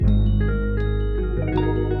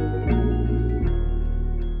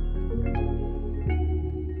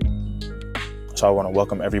So I want to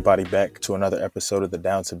welcome everybody back to another episode of the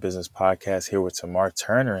Down to Business podcast here with Tamar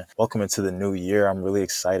Turner. And welcome into the new year. I'm really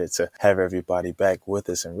excited to have everybody back with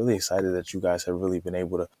us and really excited that you guys have really been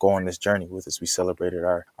able to go on this journey with us. We celebrated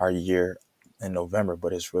our year in November,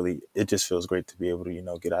 but it just feels great to be able to,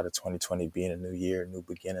 get out of 2020 being a new year, new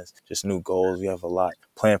beginnings, just new goals. We have a lot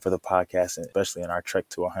planned for the podcast, and especially in our trek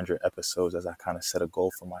to 100 episodes, as I kind of set a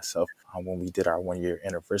goal for myself when we did our 1 year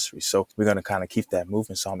anniversary. So we're going to kind of keep that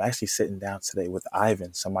moving. So I'm actually sitting down today with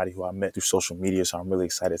Ivan, somebody who I met through social media. So I'm really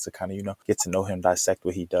excited to kind of, get to know him, dissect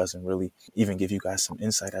what he does, and really even give you guys some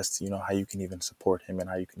insight as to, how you can even support him and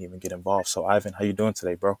how you can even get involved. So Ivan, how you doing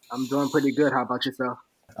today, bro? I'm doing pretty good. How about yourself?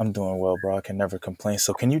 I'm doing well, bro. I can never complain.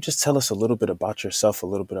 So can you just tell us a little bit about yourself, a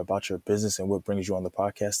little bit about your business, and what brings you on the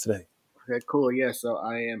podcast today? Okay, cool. Yeah, so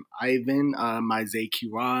I am Ivan, my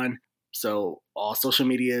Kiran. So all social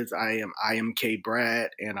medias, I am K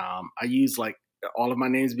Brad, and I use like all of my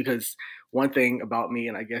names because one thing about me,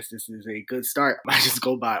 and I guess this is a good start, I just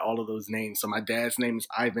go by all of those names. So my dad's name is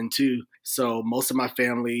Ivan too. So most of my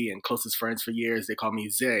family and closest friends for years, they call me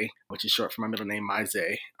Zay, which is short for my middle name,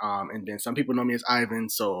 Zay. And then some people know me as Ivan.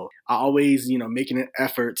 So I always, making an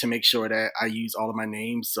effort to make sure that I use all of my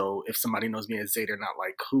names. So if somebody knows me as Zay, they're not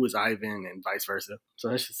like, who is Ivan, and vice versa. So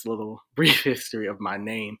that's just a little brief history of my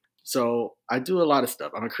name. So I do a lot of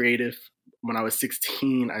stuff. I'm a creative. When I was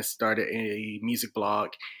 16, I started a music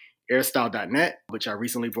blog, airstyle.net, which I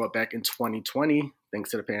recently brought back in 2020, thanks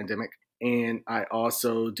to the pandemic. And I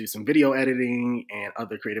also do some video editing and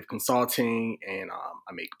other creative consulting, and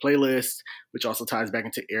I make playlists, which also ties back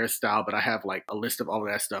into AirStyle. But I have like a list of all of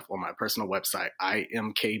that stuff on my personal website,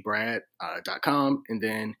 imkbrad.com. And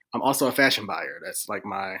then I'm also a fashion buyer. That's like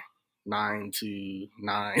my 9 to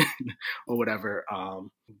 9 or whatever.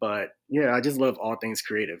 But yeah, I just love all things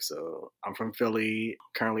creative. So I'm from Philly.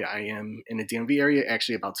 Currently, I am in the DMV area,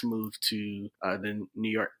 actually about to move to the New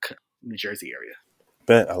York, New Jersey area.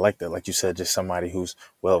 Bet I like that. Like you said, just somebody who's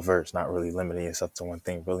well-versed, not really limiting yourself to one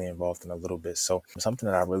thing, really involved in a little bit. So something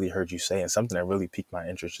that I really heard you say and something that really piqued my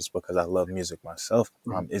interest just because I love music myself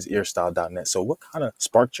is earstyle.net. So what kind of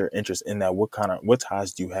sparked your interest in that? What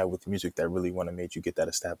ties do you have with music that really made you get that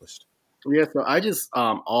established? Yeah, so I just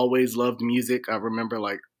always loved music. I remember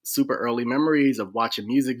like super early memories of watching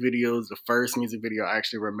music videos. The first music video I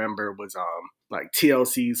actually remember was like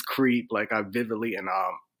TLC's Creep, like I vividly, and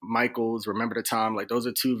Michael's Remember the Time. Like those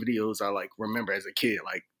are two videos I like remember as a kid,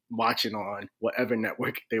 like watching on whatever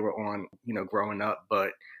network they were on, growing up.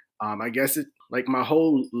 But I guess it like my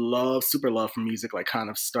whole super love for music, like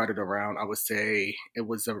kind of started around, I would say it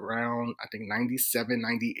was around, I think 97,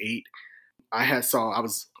 98. I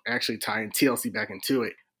was actually tying TLC back into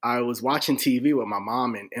it. I was watching TV with my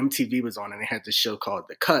mom, and MTV was on, and they had this show called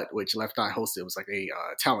The Cut, which Left Eye hosted. It was like a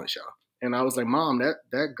talent show. And I was like, Mom,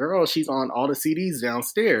 that girl, she's on all the CDs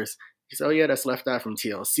downstairs. She said, oh yeah, that's Left Eye from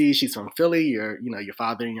TLC. She's from Philly. Your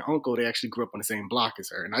father and your uncle, they actually grew up on the same block as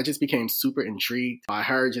her. And I just became super intrigued by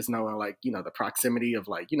her, just knowing like, the proximity of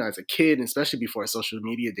like, as a kid, and especially before social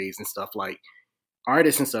media days and stuff, like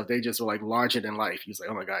artists and stuff, they just were like larger than life. He was like,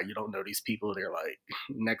 oh my God, you don't know these people. They're like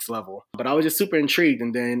next level. But I was just super intrigued.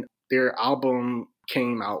 And then their album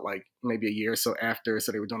came out like maybe a year or so after.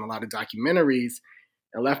 So they were doing a lot of documentaries.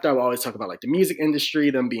 And Left Eye would always talk about like the music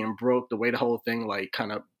industry, them being broke, the way the whole thing like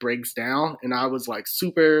kind of breaks down. And I was like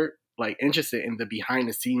super like interested in the behind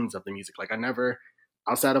the scenes of the music. Like I never,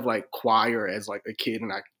 outside of like choir as like a kid,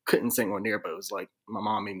 and I couldn't sing on there, but it was like my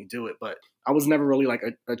mom made me do it. But I was never really like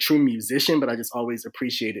a true musician, but I just always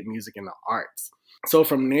appreciated music and the arts. So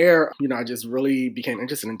from there, I just really became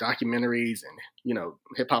interested in documentaries and,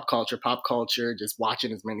 hip hop culture, pop culture, just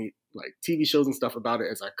watching as many like TV shows and stuff about it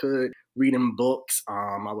as I could, reading books.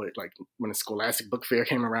 I would like when the Scholastic Book Fair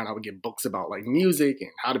came around, I would get books about like music, and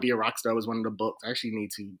How to Be a Rock Star was one of the books. I actually need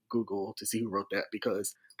to Google to see who wrote that,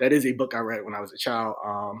 because that is a book I read when I was a child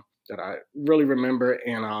that I really remember.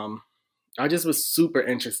 And I just was super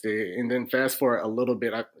interested. And then fast forward a little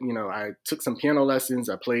bit, I took some piano lessons.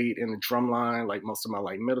 I played in the drum line like most of my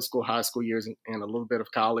like middle school, high school years, and a little bit of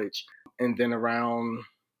college. And then around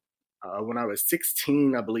when I was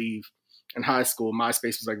 16, I believe, in high school,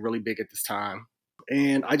 MySpace was like really big at this time.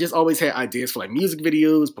 And I just always had ideas for like music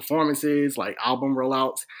videos, performances, like album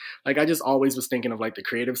rollouts. Like I just always was thinking of like the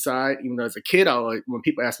creative side. Even though as a kid, when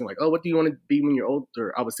people ask me like, oh, what do you want to be when you're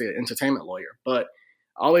older? I would say an entertainment lawyer. But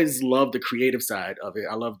I always loved the creative side of it.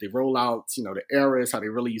 I loved the rollouts, the eras, how they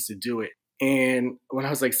really used to do it. And when I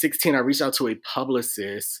was like 16, I reached out to a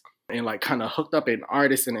publicist and like kind of hooked up an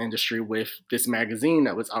artist in the industry with this magazine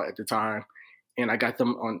that was out at the time. And I got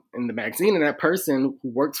them in the magazine, and that person who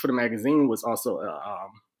works for the magazine was also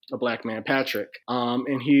a black man, Patrick.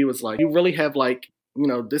 And he was like, you really have like,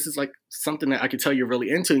 this is like something that I could tell you're really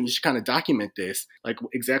into, and you should kind of document this, like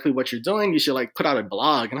exactly what you're doing. You should like put out a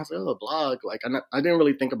blog. And I was like, oh, a blog. Like I didn't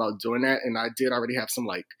really think about doing that. And I did already have some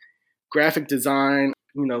like graphic design,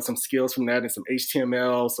 some skills from that and some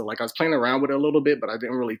HTML. So like I was playing around with it a little bit, but I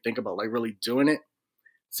didn't really think about like really doing it.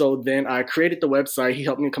 So then I created the website. He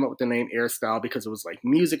helped me come up with the name Air Style because it was like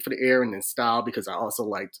music for the air, and then style because I also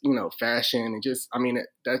liked, fashion and just,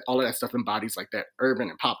 that all of that stuff embodies like that urban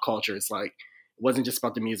and pop culture. It's like, it wasn't just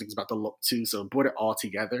about the music, it's about the look too. So I brought it all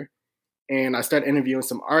together. And I started interviewing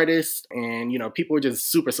some artists, and, people were just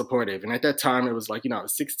super supportive. And at that time, it was like, I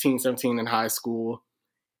was 16, 17 in high school.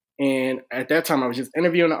 And at that time, I was just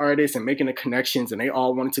interviewing the artists and making the connections, and they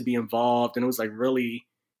all wanted to be involved. And it was like really,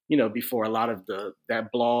 before a lot of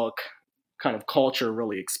that blog kind of culture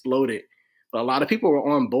really exploded. But a lot of people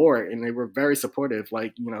were on board, and they were very supportive,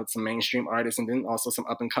 like, some mainstream artists and then also some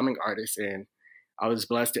up and coming artists. And I was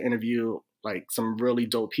blessed to interview like some really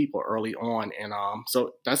dope people early on. And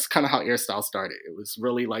so that's kind of how Airstyle started. It was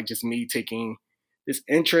really like just me taking this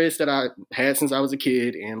interest that I had since I was a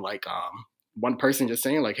kid, and like one person just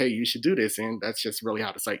saying like, hey, you should do this. And that's just really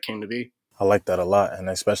how the site came to be. I like that a lot. And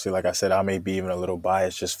especially, like I said, I may be even a little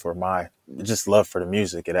biased just for my just love for the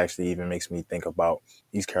music. It actually even makes me think about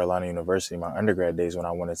East Carolina University, my undergrad days when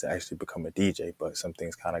I wanted to actually become a DJ, but some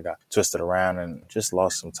things kind of got twisted around and just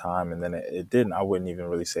lost some time. And then it didn't, I wouldn't even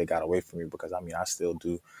really say it got away from me, because I still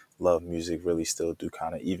do love music, really still do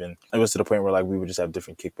kind of, even it was to the point where like we would just have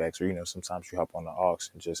different kickbacks, or sometimes you hop on the aux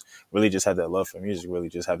and just really just have that love for music, really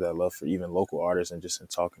just have that love for even local artists, and just in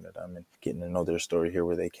talking to them and getting to know their story, hear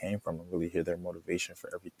where they came from, and really hear their motivation for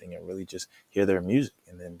everything, and really just hear their music,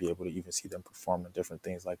 and then be able to even see them perform and different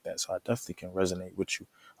things like that. So I definitely can resonate with you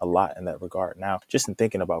a lot in that regard. Now, just in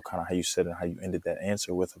thinking about kind of how you said and how you ended that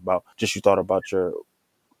answer with about just you thought about your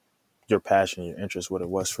passion, your interest, what it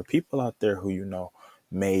was, for people out there who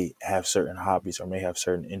may have certain hobbies or may have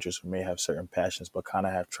certain interests or may have certain passions, but kind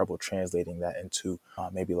of have trouble translating that into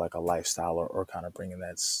maybe like a lifestyle, or kind of bringing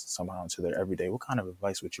that somehow into their everyday. What kind of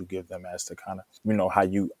advice would you give them as to kind of how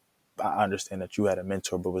you, I understand that you had a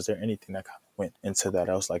mentor, but was there anything that kind of went into that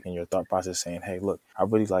else, like in your thought process, saying, hey, look, I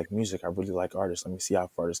really like music, I really like artists, let me see how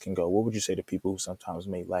far this can go? What would you say to people who sometimes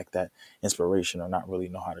may lack that inspiration or not really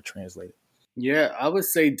know how to translate it? Yeah, I would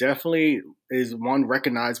say definitely is one,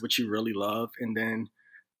 recognize what you really love. And then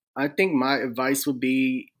I think my advice would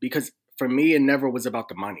be, because for me, it never was about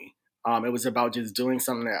the money. It was about just doing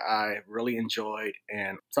something that I really enjoyed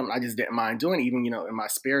and something I just didn't mind doing, even, in my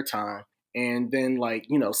spare time. And then like,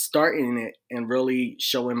 starting it and really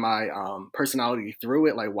showing my personality through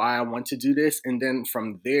it, like why I want to do this. And then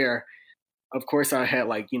from there, of course, I had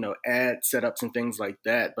like, ad setups and things like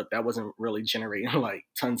that, but that wasn't really generating like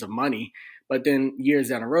tons of money. But then years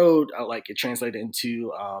down the road, like it translated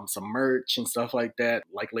into some merch and stuff like that,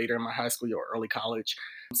 like later in my high school or early college.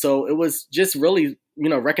 So it was just really,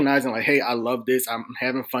 recognizing like, hey, I love this. I'm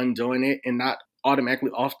having fun doing it, and not automatically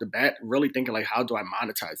off the bat really thinking like, how do I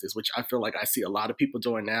monetize this? Which I feel like I see a lot of people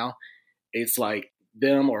doing now. It's like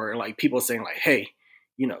them or like people saying like, hey,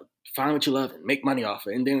 you know, find what you love and make money off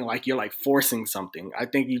it. And then like you're like forcing something. I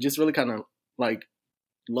think you just really kind of like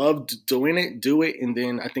love doing it, do it, and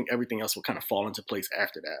then I think everything else will kind of fall into place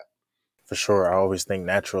after that. For sure. I always think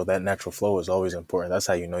that natural flow is always important. That's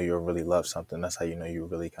how you know you really love something. That's how you know you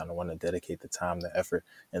really kind of want to dedicate the time, the effort,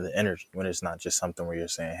 and the energy, when it's not just something where you're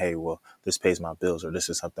saying, hey, well, this pays my bills, or this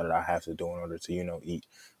is something that I have to do in order to, eat,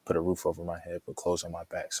 put a roof over my head, put clothes on my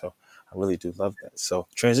back. So I really do love that. So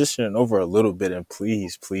transitioning over a little bit, and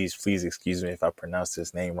please, please, please excuse me if I pronounced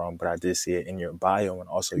this name wrong, but I did see it in your bio, and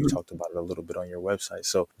also you talked about it a little bit on your website.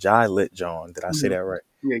 So Jai Lit John, did I say that right?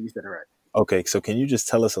 Yeah, you said it right. Okay, so can you just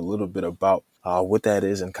tell us a little bit about what that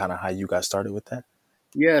is and kind of how you got started with that?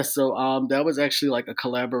 Yeah, so that was actually like a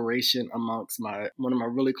collaboration amongst one of my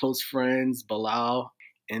really close friends, Bilal,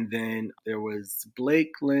 and then there was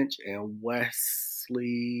Blake Lynch and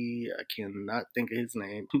Wesley. I cannot think of his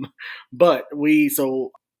name, but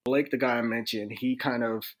so Blake, the guy I mentioned, he kind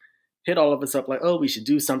of hit all of us up like, oh, we should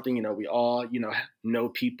do something. We all know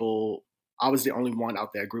people. I was the only one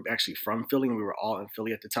out that group actually from Philly, and we were all in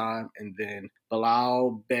Philly at the time. And then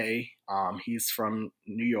Bilal Bay, he's from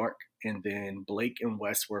New York, and then Blake and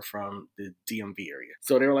Wes were from the DMV area.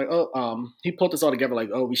 So they were like, oh, he pulled us all together like,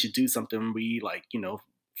 oh, we should do something. We like,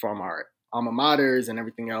 from our alma maters and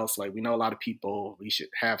everything else, like we know a lot of people, we should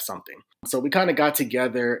have something. So we kind of got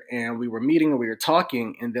together and we were meeting and we were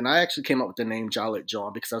talking. And then I actually came up with the name Jai Lit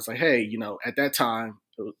John because I was like, hey, at that time,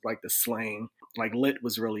 it was like the slang, like lit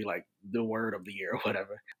was really like the word of the year or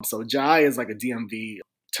whatever. So Jai is like a DMV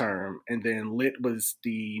term, and then Lit was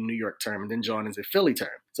the New York term, and then John is a Philly term.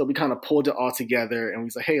 So we kind of pulled it all together, and we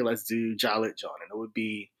was like, hey, let's do Jalit John. And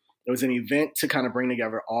it was an event to kind of bring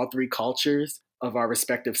together all three cultures of our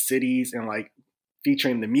respective cities, and like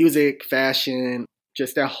featuring the music, fashion,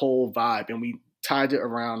 just that whole vibe. And we tied it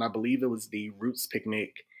around, I believe it was the Roots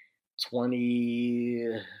Picnic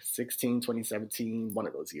 2016, 2017, one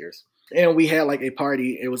of those years. And we had like a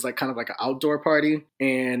party. It was like kind of like an outdoor party.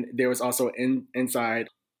 And there was also an inside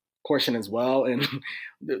portion as well. And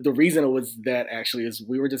the reason it was that actually is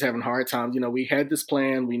we were just having hard times. You know, we had this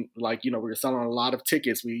plan. We were selling a lot of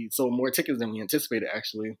tickets. We sold more tickets than we anticipated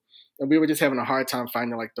actually. And we were just having a hard time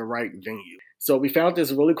finding like the right venue. So we found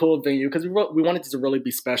this really cool venue because we wanted it to really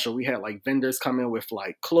be special. We had like vendors come in with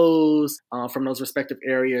like clothes from those respective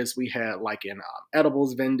areas. We had like an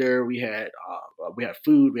edibles vendor. We had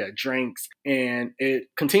food. We had drinks, and it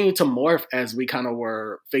continued to morph as we kind of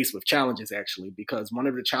were faced with challenges actually. Because one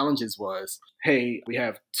of the challenges was, hey, we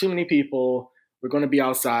have too many people. We're going to be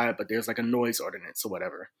outside, but there's like a noise ordinance or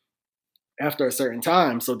whatever after a certain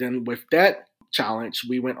time. So then with that challenge,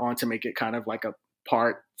 we went on to make it kind of like a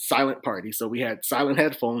silent party. So we had silent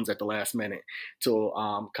headphones at the last minute to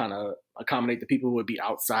kind of accommodate the people who would be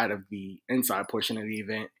outside of the inside portion of the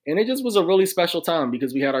event. And it just was a really special time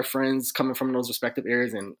because we had our friends coming from those respective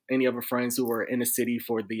areas and any other friends who were in the city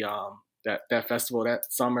for the that festival that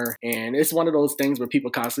summer. And it's one of those things where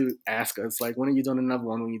people constantly ask us, like, when are you doing another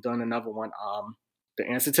one? When are you doing another one? The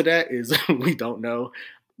answer to that is we don't know.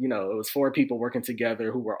 You know, it was 4 people working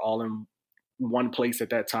together who were all in one place at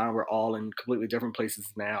that time. We're all in completely different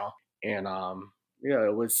places now. And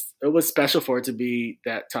it was special for it to be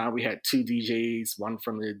that time. We had 2 DJs, one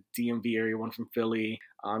from the DMV area, one from Philly.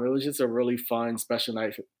 It was just a really fun, special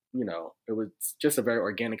night. You know, it was just a very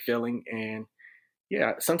organic feeling. And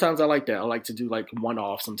yeah, sometimes I like that. I like to do like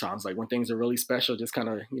one-off sometimes. Like when things are really special, just kind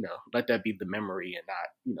of, let that be the memory and not,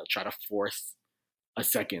 try to force a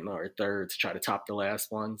second or a third to try to top the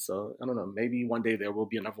last one. So I don't know, maybe one day there will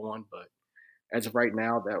be another one, but as of right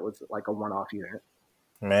now, that was like a one-off event.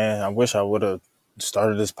 Man, I wish I would have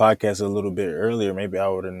started this podcast a little bit earlier. Maybe I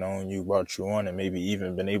would have known you, brought you on, and maybe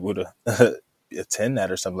even been able to attend that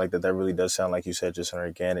or something like that. That really does sound, like you said, just an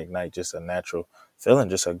organic night, just a natural feeling,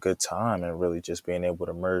 just a good time, and really just being able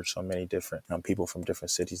to merge so many different people from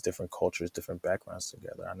different cities, different cultures, different backgrounds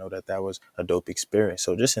together. I know that was a dope experience.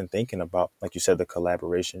 So just in thinking about, like you said, the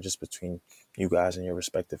collaboration just between you guys in your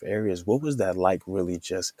respective areas, what was that like, really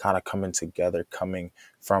just kind of coming together, coming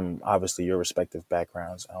from obviously your respective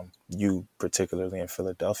backgrounds, you particularly in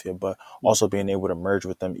Philadelphia, but also being able to merge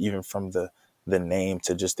with them, even from the name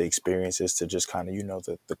to just the experiences to just kind of,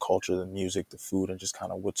 the culture, the music, the food, and just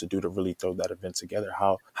kind of what to do to really throw that event together.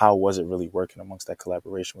 How was it really working amongst that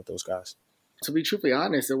collaboration with those guys? To be truthfully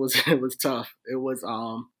honest, it was tough. It was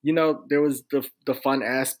there was the fun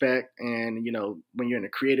aspect, and when you're in a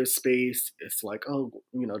creative space, it's like, oh,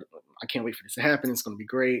 I can't wait for this to happen. It's going to be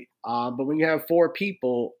great. But when you have 4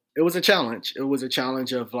 people, it was a challenge. It was a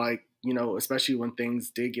challenge of like, especially when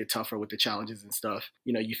things did get tougher with the challenges and stuff,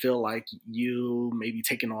 you feel like you may be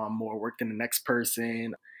taking on more work than the next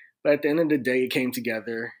person. But at the end of the day, it came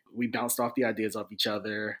together. We bounced off the ideas of each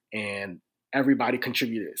other, and everybody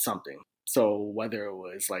contributed something. So whether it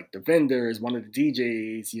was like the vendors, one of the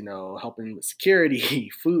DJs, helping with security,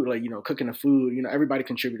 food, like, cooking the food, everybody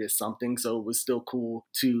contributed something. So it was still cool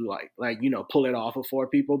to pull it off of 4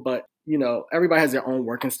 people. But, everybody has their own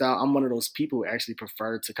working style. I'm one of those people who actually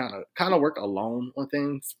prefer to kind of work alone on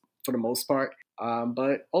things for the most part.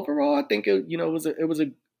 But overall, I think it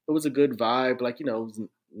was a good vibe. Like, it was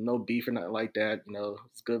no beef or nothing like that.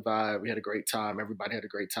 It's a good vibe. We had a great time. Everybody had a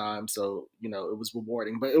great time. So, it was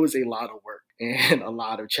rewarding, but it was a lot of work and a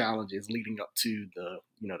lot of challenges leading up to the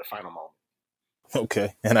final moment.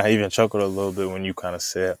 Okay. And I even chuckled a little bit when you kind of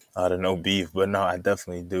said the no beef, but no, I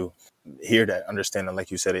definitely do hear that, understanding, like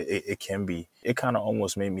you said, it can be, it kind of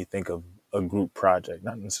almost made me think of a group project,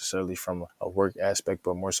 not necessarily from a work aspect,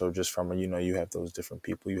 but more so just from you have those different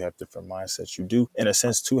people, you have different mindsets, you do in a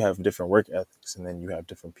sense to have different work ethics, and then you have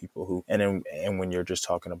different people who, and when you're just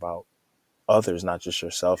talking about others, not just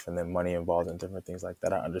yourself, and then money involved and different things like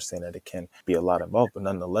that, I understand that it can be a lot involved, but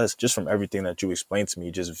nonetheless, just from everything that you explained to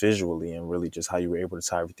me, just visually and really just how you were able to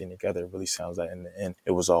tie everything together, it really sounds like in the end,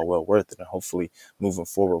 it was all well worth it. And hopefully moving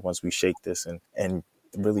forward, once we shake this and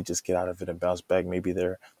really just get out of it and bounce back, maybe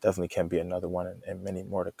there definitely can be another one and many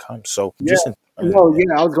more to come. So yeah. I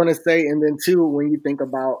was going to say, and then too, when you think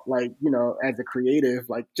about like, as a creative,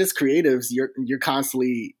 like just creatives, you're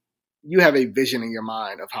constantly you have a vision in your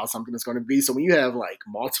mind of how something is going to be. So when you have like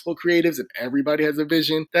multiple creatives and everybody has a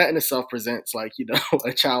vision, that in itself presents like,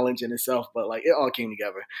 a challenge in itself, but like it all came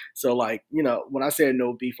together. So like, when I said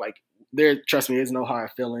no beef, like trust me, there's no hard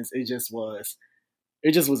feelings. It just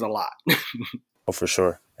was a lot. Oh, for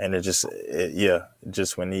sure. And yeah,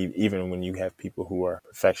 just even when you have people who are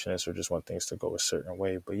perfectionists or just want things to go a certain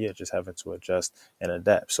way, but yeah, just having to adjust and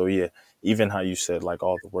adapt. So yeah, even how you said like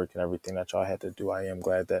all the work and everything that y'all had to do, I am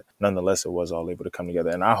glad that nonetheless it was all able to come together.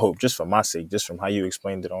 And I hope, just for my sake, just from how you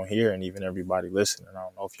explained it on here and even everybody listening, I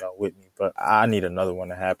don't know if y'all with me, but I need another one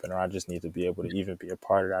to happen, or I just need to be able to even be a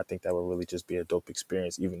part of it. I think that would really just be a dope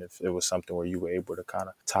experience, even if it was something where you were able to kind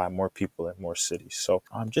of tie more people in more cities. So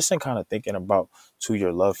I'm just in kind of thinking about to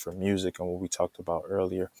your love for music and what we talked about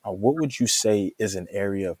earlier, what would you say is an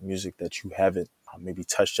area of music that you haven't maybe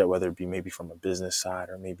touched yet, whether it be maybe from a business side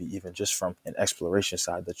or maybe even just from an exploration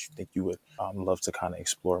side that you think you would love to kind of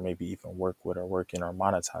explore, maybe even work with or work in or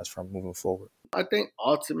monetize from moving forward? I think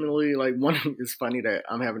ultimately, like it's funny that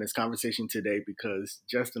I'm having this conversation today because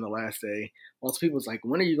just in the last day, most people's like,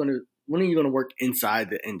 when are you gonna work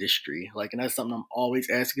inside the industry? Like, and that's something I'm always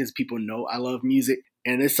asking because people know I love music.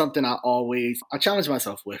 And it's something I challenge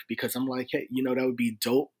myself with because I'm like, hey, that would be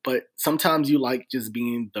dope. But sometimes you like just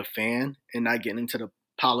being the fan and not getting into the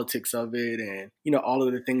politics of it and, all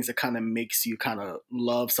of the things that kind of makes you kind of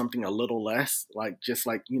love something a little less, like just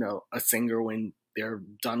like, a singer when they're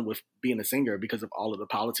done with being a singer because of all of the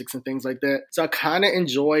politics and things like that. So I kind of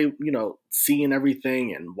enjoy, seeing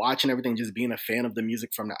everything and watching everything, just being a fan of the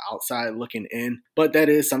music from the outside looking in. But that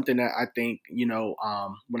is something that I think,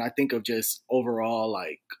 when I think of just overall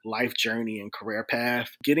like life journey and career path,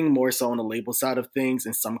 getting more so on the label side of things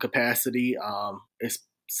in some capacity is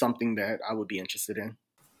something that I would be interested in.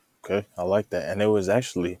 Okay, I like that. And it was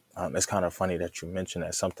actually, it's kind of funny that you mentioned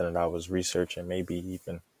that, something that I was researching maybe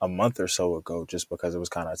even a month or so ago, just because it was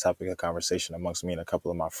kind of a topic of conversation amongst me and a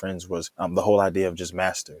couple of my friends, was the whole idea of just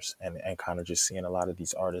masters and kind of just seeing a lot of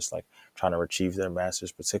these artists like trying to achieve their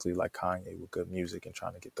masters, particularly like Kanye with good music and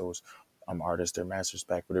trying to get those artists their masters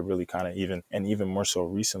back. But it really kind of even more so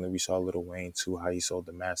recently, we saw Lil Wayne too, how he sold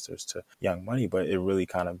the masters to Young Money. But it really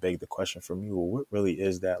kind of begged the question for me, well, what really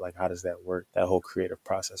is that? Like, how does that work, that whole creative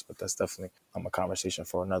process? But that's definitely a conversation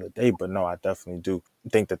for another day. But no, I definitely do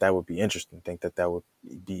think that would be interesting. Think that would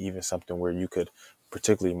be even something where you could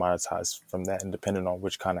particularly monetize from that, and depending on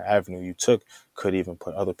which kind of avenue you took, could even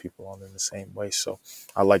put other people on in the same way. So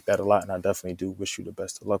I like that a lot, and I definitely do wish you the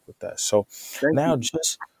best of luck with that. So Thank now you.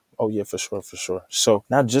 just Oh yeah, for sure, for sure. So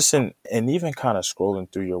now just and even kind of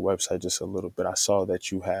scrolling through your website just a little bit, I saw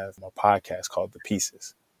that you have a podcast called The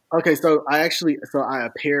Pieces. Okay, so I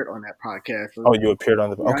appeared on that podcast. So, Oh, you appeared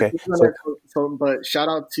on the yeah, I okay. appeared on that. But shout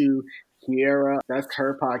out to Kiera. That's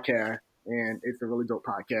her podcast, and it's a really dope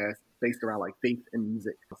podcast based around like faith and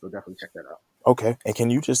music. So definitely check that out. Okay. And can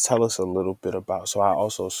you just tell us a little bit about, so I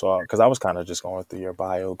also saw, because I was kind of just going through your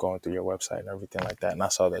bio, going through your website and everything like that. And I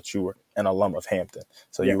saw that you were an alum of Hampton.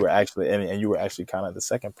 So Yeah. you were actually, and you were actually kind of the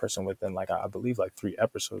second person within like, I believe like 3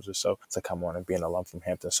 episodes or so to come on and be an alum from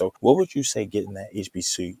Hampton. So what would you say getting that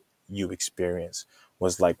HBCU experience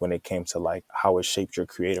was like when it came to like how it shaped your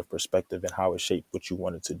creative perspective and how it shaped what you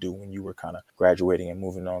wanted to do when you were kind of graduating and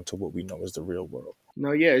moving on to what we know as the real world?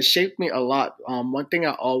 No, yeah, it shaped me a lot. One thing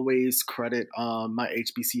I always credit my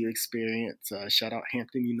HBCU experience, shout out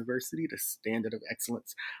Hampton University, the standard of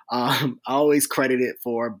excellence. I always credit it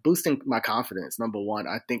for boosting my confidence. Number one,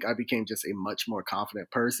 I think I became just a much more confident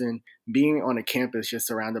person. Being on a campus, just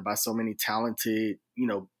surrounded by so many talented,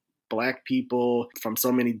 Black people from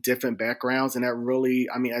so many different backgrounds. And that really,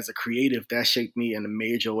 I mean, as a creative, that shaped me in a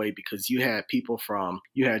major way because you had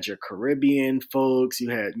you had your Caribbean folks,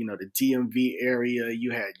 you had, the DMV area,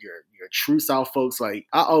 you had your true South folks. Like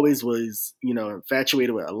I always was,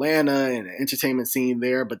 infatuated with Atlanta and the entertainment scene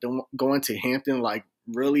there. But then going to Hampton, like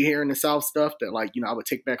really hearing the South stuff that like, I would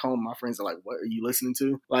take back home. My friends are like, what are you listening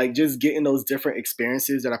to? Like just getting those different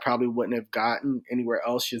experiences that I probably wouldn't have gotten anywhere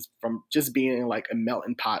else, just from just being like a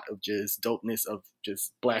melting pot of just dopeness of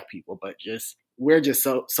just Black people, but just we're just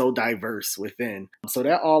so diverse within. So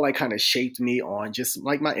that all like kind of shaped me on just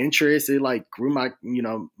like my interests. It like grew my,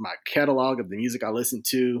 my catalog of the music I listened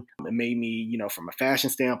to. It made me, from a fashion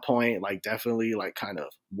standpoint, like definitely like kind of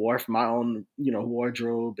morph my own,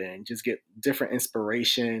 wardrobe and just get different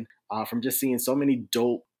inspiration from just seeing so many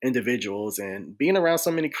dope individuals and being around so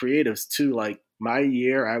many creatives too. Like my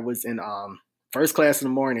year, I was in first class in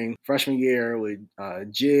the morning, freshman year with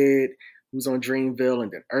Jid, who was on Dreamville, and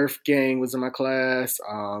then Earth Gang was in my class.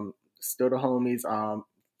 Still the homies.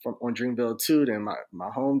 from on Dreamville too. Then my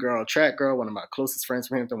homegirl, track girl, one of my closest friends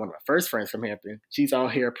from Hampton, one of my first friends from Hampton, she's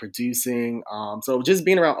out here producing. So just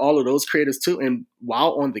being around all of those creators too, and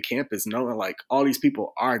while on the campus, knowing like all these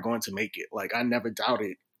people are going to make it. Like I never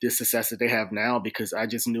doubted the success that they have now because I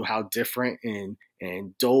just knew how different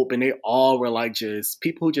and dope, and they all were like just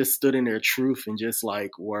people who just stood in their truth and just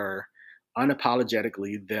like were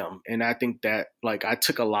unapologetically them. And I think that like I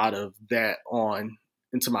took a lot of that on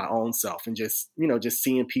into my own self and just, just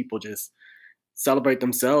seeing people just celebrate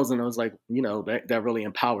themselves. And I was like, that really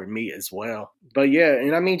empowered me as well. But yeah,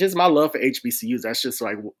 and I mean, just my love for HBCUs, that's just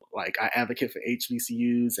like I advocate for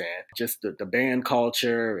HBCUs and just the band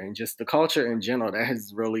culture and just the culture in general. That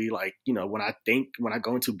has really like, when I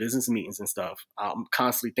go into business meetings and stuff, I'm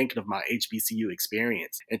constantly thinking of my HBCU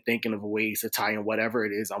experience and thinking of ways to tie in whatever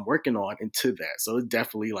it is I'm working on into that. So it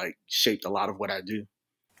definitely like shaped a lot of what I do.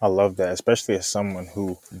 I love that, especially as someone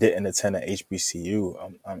who didn't attend an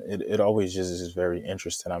HBCU. It always just is very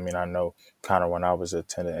interesting. I mean, I know kind of when I was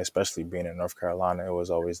attending, especially being in North Carolina, it was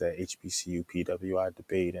always that HBCU PWI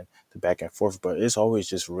debate and the back and forth. But it's always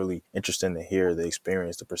just really interesting to hear the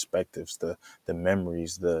experience, the perspectives, the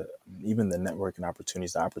memories, the even the networking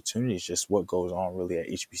opportunities. The opportunities, just what goes on really at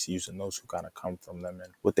HBCUs and those who kind of come from them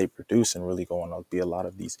and what they produce, and really going to be a lot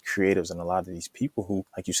of these creatives and a lot of these people who,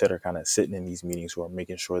 like you said, are kind of sitting in these meetings who are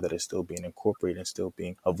making sure that it's still being incorporated and still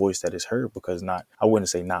being a voice that is heard, because I wouldn't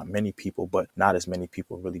say not many people, but not as many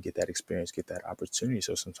people really get that experience, get that opportunity.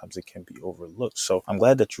 So sometimes it can be overlooked. So I'm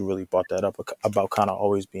glad that you really brought that up about kind of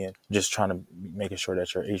always being just trying to making sure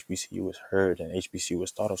that your HBCU is heard and HBCU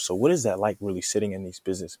is thought of. So what is that like, really sitting in these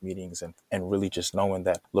business meetings and really just knowing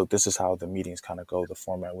that, look, this is how the meetings kind of go, the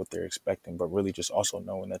format, what they're expecting, but really just also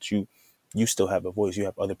knowing that you still have a voice. You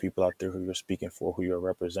have other people out there who you're speaking for, who you're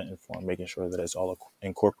representing for, and making sure that it's all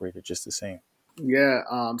incorporated just the same. Yeah.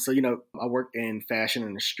 So, I worked in fashion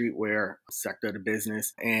and the streetwear sector of the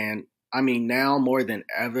business. And I mean, now more than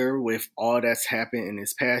ever, with all that's happened in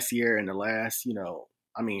this past year and the last,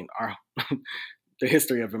 I mean, our the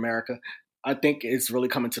history of America, I think it's really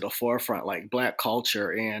coming to the forefront, like Black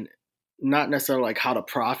culture, and not necessarily like how to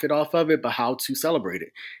profit off of it, but how to celebrate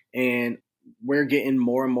it. And we're getting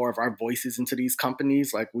more and more of our voices into these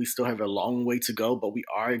companies. Like we still have a long way to go, but we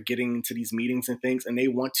are getting into these meetings and things, and they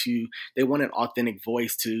want an authentic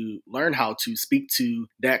voice to learn how to speak to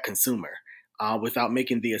that consumer without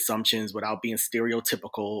making the assumptions, without being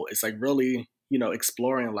stereotypical. It's like really,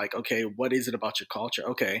 exploring like, okay, what is it about your culture?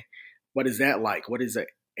 Okay, what is that like? What is a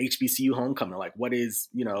HBCU homecoming like? What is,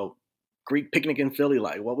 Greek picnic in Philly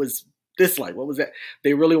like? What was this like? What was that?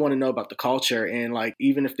 They really want to know about the culture. And like,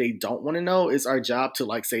 even if they don't want to know, it's our job to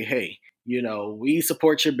like say, hey, we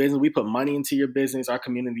support your business. We put money into your business. Our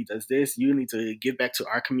community does this. You need to give back to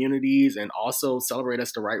our communities and also celebrate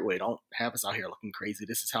us the right way. Don't have us out here looking crazy.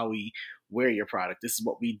 This is how we wear your product. This is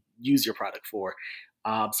what we use your product for.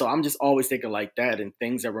 So I'm just always thinking like that and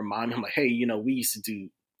things that remind me, I'm like, hey, we used to do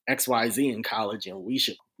XYZ in college and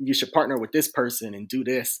you should partner with this person and do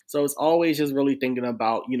this. So it's always just really thinking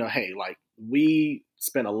about, hey, like we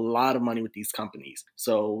spend a lot of money with these companies.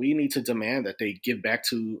 So we need to demand that they give back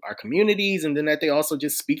to our communities, and then that they also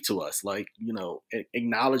just speak to us, like,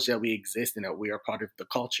 acknowledge that we exist and that we are part of the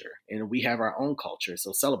culture and we have our own culture.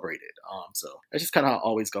 So celebrate it. So that's just kind of how I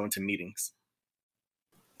always go into meetings.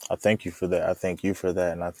 I thank you for that. I thank you for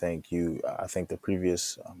that. And I thank you. I think the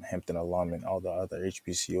previous Hampton alum and all the other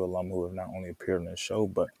HBCU alum who have not only appeared on the show,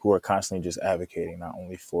 but who are constantly just advocating not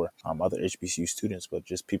only for other HBCU students, but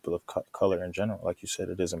just people of color in general. Like you said,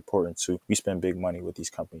 it is important we spend big money with these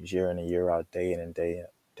companies year in and year out, day in and day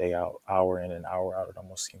out, hour in and hour out, it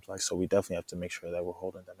almost seems like. So we definitely have to make sure that we're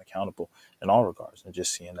holding them accountable in all regards and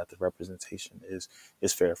just seeing that the representation is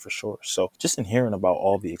fair for sure. So just in hearing about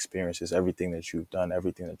all the experiences, everything that you've done,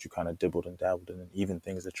 everything that you kind of dibbled and dabbled in, and even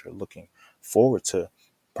things that you're looking forward to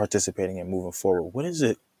participating in moving forward, what is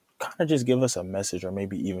it? Kind of just give us a message, or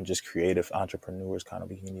maybe even just creative entrepreneurs, kind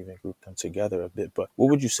of, we can even group them together a bit. But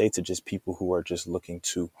what would you say to just people who are just looking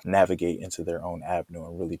to navigate into their own avenue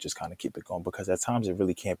and really just kind of keep it going? Because at times it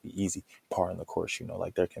really can't be easy par in the course,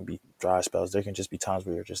 like there can be dry spells. There can just be times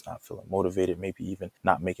where you're just not feeling motivated, maybe even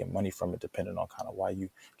not making money from it, depending on kind of why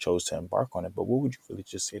you chose to embark on it. But what would you really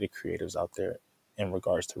just say to creatives out there in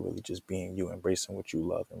regards to really just being you, embracing what you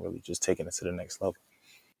love, and really just taking it to the next level?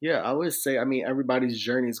 Yeah, I would say, I mean, everybody's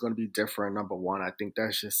journey is going to be different. Number one, I think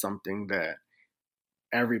that's just something that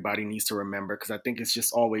everybody needs to remember, because I think it's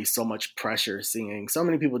just always so much pressure seeing so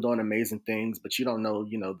many people doing amazing things, but you don't know,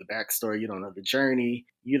 the backstory, you don't know the journey,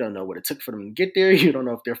 you don't know what it took for them to get there, you don't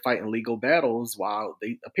know if they're fighting legal battles while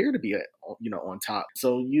they appear to be on top.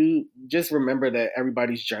 So you just remember that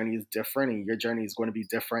everybody's journey is different and your journey is going to be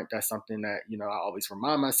different. That's something that, I always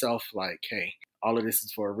remind myself, like, hey, all of this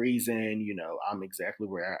is for a reason. I'm exactly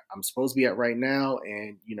where I'm supposed to be at right now.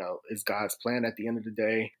 And, it's God's plan at the end of the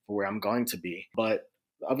day for where I'm going to be. But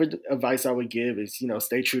the other advice I would give is,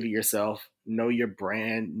 stay true to yourself, know your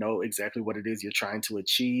brand, know exactly what it is you're trying to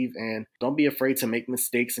achieve, and don't be afraid to make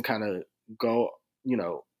mistakes and kind of go,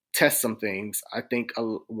 test some things. I think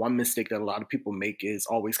one mistake that a lot of people make is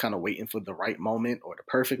always kind of waiting for the right moment or the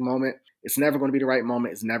perfect moment. It's never going to be the right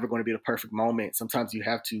moment. It's never going to be the perfect moment. Sometimes you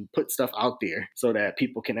have to put stuff out there so that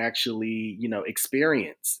people can actually,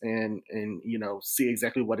 experience and see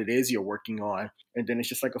exactly what it is you're working on. And then it's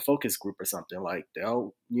just like a focus group or something. Like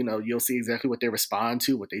you'll see exactly what they respond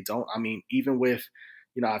to, what they don't. I mean, even with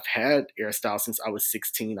I've had AirStyle since I was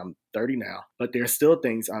 16. I'm 30 now, but there's still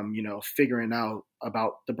things I'm, figuring out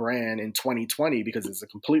about the brand in 2020, because it's a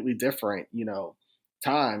completely different,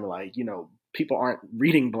 time. Like, people aren't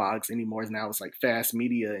reading blogs anymore. Now it's like fast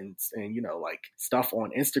media and like stuff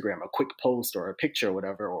on Instagram, a quick post or a picture or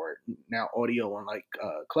whatever, or now audio on like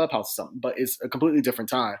Clubhouse or something. But it's a completely different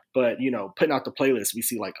time. But, putting out the playlist, we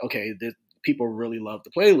see like, okay, people really love the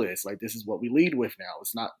playlist. Like, this is what we lead with now.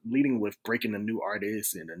 It's not leading with breaking a new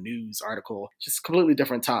artist in a news article. It's just a completely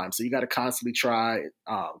different time. So you got to constantly try,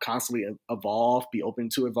 constantly evolve, be open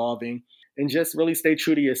to evolving, and just really stay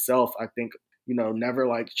true to yourself. I think, never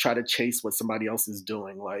like try to chase what somebody else is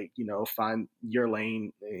doing. Like, find your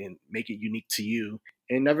lane and make it unique to you.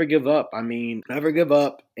 And never give up. I mean, never give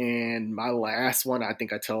up. And my last one, I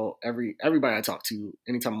think I tell everybody I talk to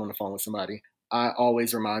anytime I'm on the phone with somebody, I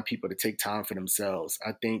always remind people to take time for themselves.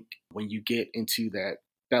 I think when you get into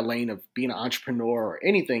that lane of being an entrepreneur or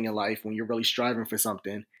anything in life, when you're really striving for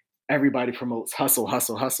something, everybody promotes hustle,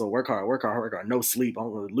 hustle, hustle, work hard, work hard, work hard, no sleep,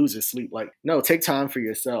 I'm gonna lose your sleep. Like, no, take time for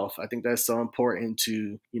yourself. I think that's so important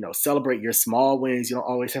to, celebrate your small wins. You don't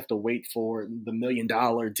always have to wait for the $1 million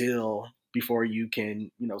deal before you can,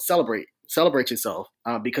 celebrate yourself,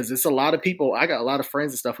 because it's a lot of people. I got a lot of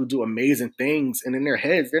friends and stuff who do amazing things, and in their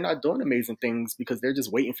heads they're not doing amazing things because they're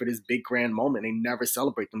just waiting for this big grand moment. They never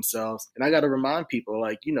celebrate themselves. And I got to remind people,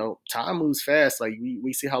 like, time moves fast. Like,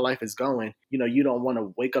 we see how life is going. You don't want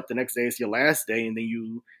to wake up the next day, it's your last day, and then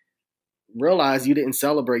you realize you didn't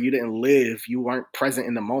celebrate, you didn't live, you weren't present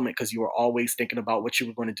in the moment because you were always thinking about what you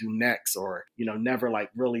were going to do next, or never like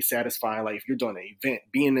really satisfying. Like, if you're doing an event,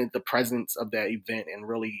 being in the presence of that event and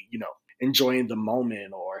really enjoying the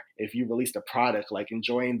moment, or if you released a product, like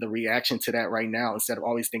enjoying the reaction to that right now instead of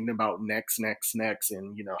always thinking about next, and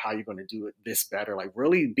how you're going to do it this better. Like,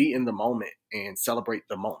 really be in the moment and celebrate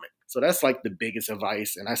the moment. So that's like the biggest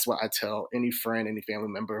advice. And that's what I tell any friend, any family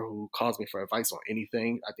member who calls me for advice on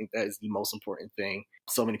anything. I think that is the most important thing.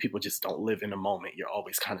 So many people just don't live in the moment. You're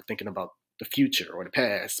always kind of thinking about the future or the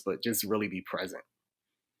past, but just really be present.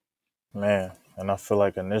 Man, and I feel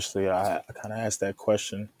like initially I kind of asked that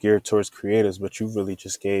question geared towards creators, but you really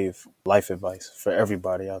just gave life advice for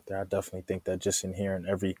everybody out there. I definitely think that just in hearing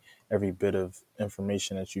every bit of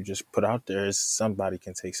information that you just put out there, is somebody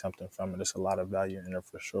can take something from it. There's a lot of value in there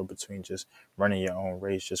for sure, between just running your own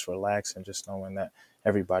race, just relax, and just knowing that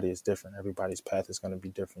everybody is different. Everybody's path is going to be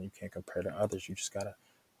different. You can't compare to others. You just got to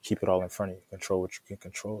keep it all in front of you, control what you can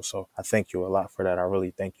control. So I thank you a lot for that. I really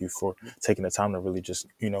thank you for taking the time to really just,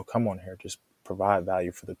 come on here, just provide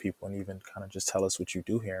value for the people, and even kind of just tell us what you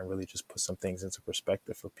do here, and really just put some things into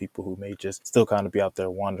perspective for people who may just still kind of be out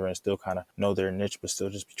there wandering, still kind of know their niche, but still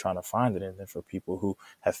just be trying to find it. And then for people who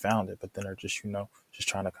have found it, but then are just, just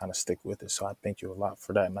trying to kind of stick with it. So I thank you a lot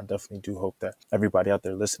for that. And I definitely do hope that everybody out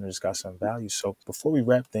there listening just got some value. So before we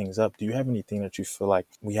wrap things up, do you have anything that you feel like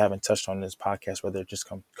we haven't touched on in this podcast, whether it just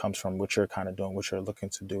comes from what you're kind of doing, what you're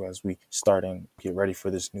looking to do as we start and get ready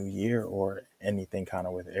for this new year, or anything kind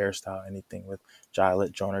of with AirStyle, anything with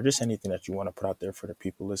Gilet, Jonah, just anything that you want to put out there for the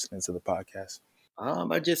people listening to the podcast?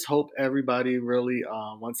 I just hope everybody really,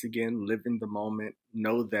 once again, live in the moment,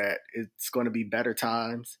 know that it's going to be better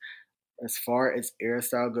times. As far as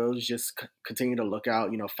AirStyle goes, just continue to look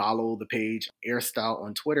out, follow the page AirStyle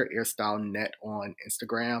on Twitter, AirStyleNet on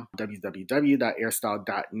Instagram,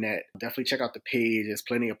 www.airstyle.net. Definitely check out the page. There's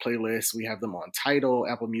plenty of playlists. We have them on Tidal,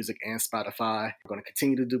 Apple Music, and Spotify. We're going to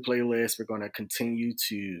continue to do playlists. We're going to continue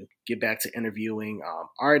to get back to interviewing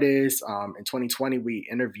artists. In 2020, we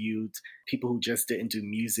interviewed people who just didn't do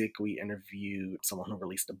music. We interviewed someone who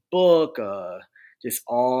released a book, just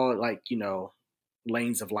all like,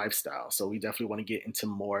 lanes of lifestyle. So we definitely want to get into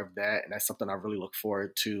more of that, and that's something I really look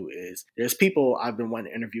forward to. Is there's people I've been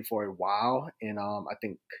wanting to interview for a while, and I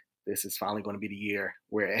think this is finally going to be the year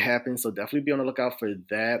where it happens. So definitely be on the lookout for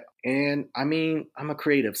that. And I mean, I'm a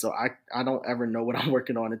creative, so I don't ever know what I'm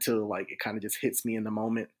working on until like it kind of just hits me in the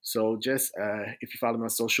moment. So just if you follow me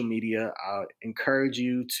on social media, I encourage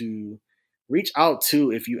you to reach out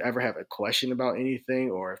to if you ever have a question about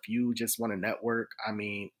anything or if you just want to network. I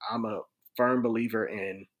mean, I'm a firm believer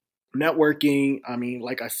in networking. I mean,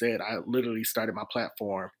 like I said, I literally started my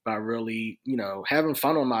platform by really, having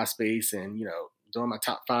fun on MySpace and, doing my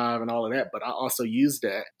top five and all of that. But I also used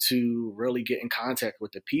that to really get in contact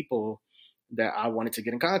with the people that I wanted to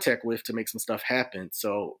get in contact with to make some stuff happen.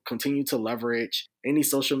 So continue to leverage any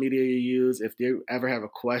social media you use. If you ever have a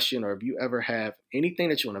question or if you ever have anything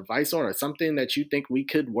that you want advice on or something that you think we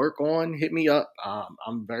could work on, hit me up.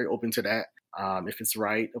 I'm very open to that. If it's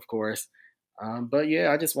right, of course. But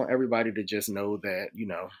yeah, I just want everybody to just know that,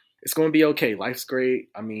 it's going to be okay. Life's great.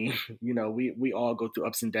 I mean, we all go through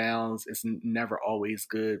ups and downs. It's never always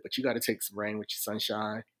good, but you got to take some rain with your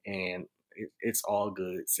sunshine, and it's all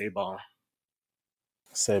good. C'est bon.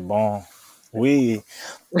 C'est bon. We,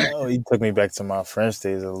 oh, you took me back to my French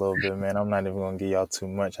days a little bit, man. I'm not even gonna give y'all too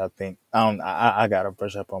much. I think I gotta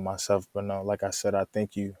brush up on myself, but no, like I said, I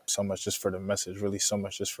thank you so much just for the message, really so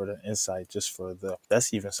much just for the insight, just for the.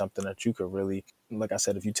 That's even something that you could really, like I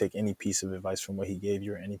said, if you take any piece of advice from what he gave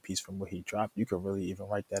you or any piece from what he dropped, you could really even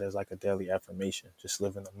write that as like a daily affirmation. Just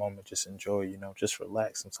live in the moment, just enjoy, just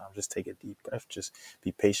relax. Sometimes just take a deep breath, just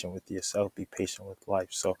be patient with yourself, be patient with life.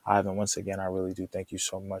 So, Ivan, once again, I really do thank you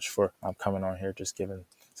so much for coming on here, just giving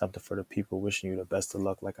something for the people, wishing you the best of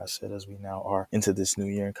luck, like I said, as we now are into this new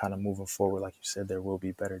year and kind of moving forward. Like you said, there will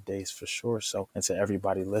be better days for sure. So, and to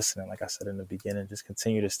everybody listening, like I said in the beginning, just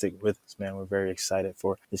continue to stick with us, man. We're very excited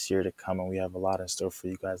for this year to come, and we have a lot in store for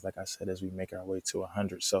you guys, like I said, as we make our way to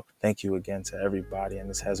 100. So thank you again to everybody, and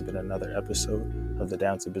this has been another episode of the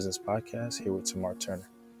Down to Business podcast here with Tamar Turner.